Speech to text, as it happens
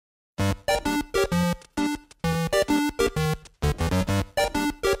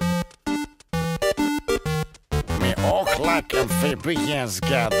black amphibians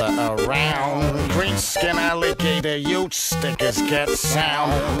gather around. Green skin alligator huge stickers get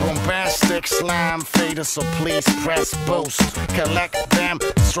sound. Bombastic slime faders, so please press boost. Collect them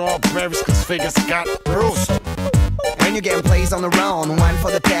strawberries, cause figures got bruised. When you getting plays on the round, one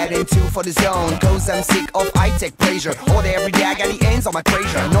for the pad and two for the zone. Cause I'm sick of high-tech pleasure. All day every day I got the ends on my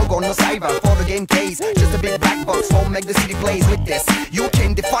treasure. No go, no cyber for the game case. Just a big black box, won't make the city plays with this. You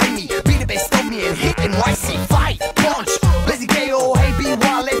can define me, be the best of me and hit NYC. Fight, punch, lazy KO, hey be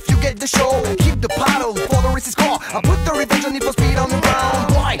wild if you get the show. Keep the paddle for the race is core. I put the revenge on Need for Speed on the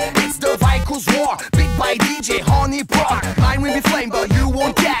ground. Why? It's the vehicle's war. Beat by DJ, Honey Brock. Mine will be flame, but you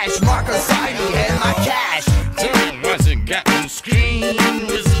won't cash. Marcus Heidi and my cash. What's it got on screen?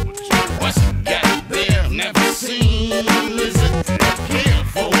 Is it? What's it got there? Never seen. Is it? Here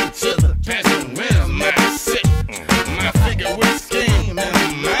forward to the past and where's my sit? My figure with scheme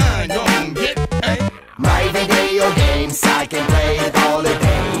and mine gon' get. Hey. My video games, I can play it all the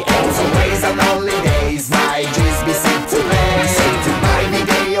day. Also ways on holidays, my just be sent to play. Sent to my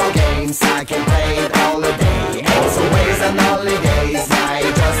video games, I can play it all the day. Also ways on holidays, my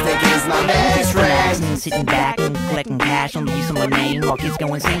joystick is my best friend. Sitting back and collecting cash on the use of my name while kids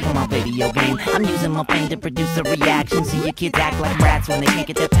go insane for my video game. I'm using my brain to produce a reaction. See your kids act like rats when they can't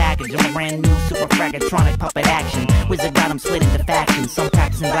get their package. On a brand new super fragatronic puppet action. Wizard got them split into factions. Some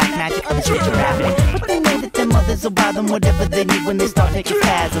practicing black magic, others switch to rapping. But they know that their mothers will buy them whatever they need when they start taking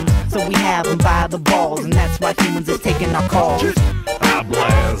spasms. So we have them by the balls, and that's why humans is taking our calls. I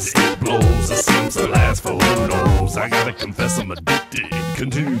blast, it blows, it seems to last for who knows. I gotta confess I'm addicted,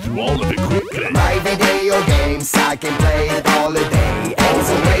 continue through all of it quickly. My video games, I can play it all the day.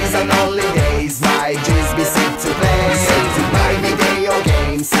 Also ways on holidays, my just be sent to play. Sent to my video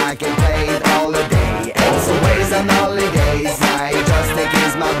games, I can play it all the day. Also ways on holidays, my joystick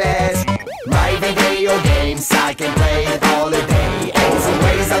is my best. My video games, I can play it all the day. Also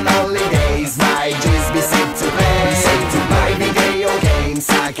ways on holidays, my just be sent to play. Sent to my video games,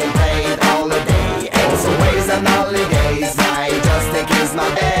 I can play it all the day. Also ways on holidays, my joystick is my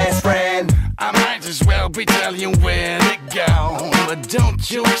best friend. I might as well be telling you where to go, but don't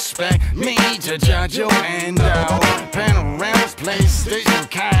you expect me to judge your endo. Panoramas, PlayStation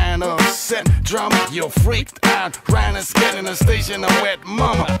kind of set. Drama, you're freaked out. Ryan scared in a station, a wet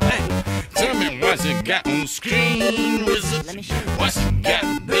mama. Hey, tell me what's it got on screen? Is it? What's it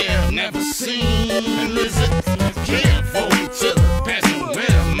got there? Never seen. Is it? Here forward to the past and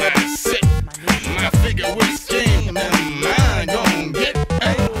where's my sit? My figure with scheme and mine gon' get.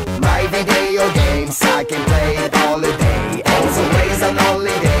 Hey. My video games, I can play it all the day. Also ways on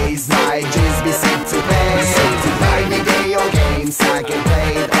holidays, my just be sent to play. Sent to my video games, I can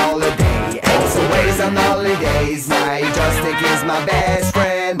play it all the day. Also ways on holidays, my joystick is my best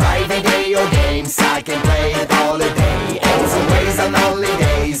friend. My video games, I can play it all the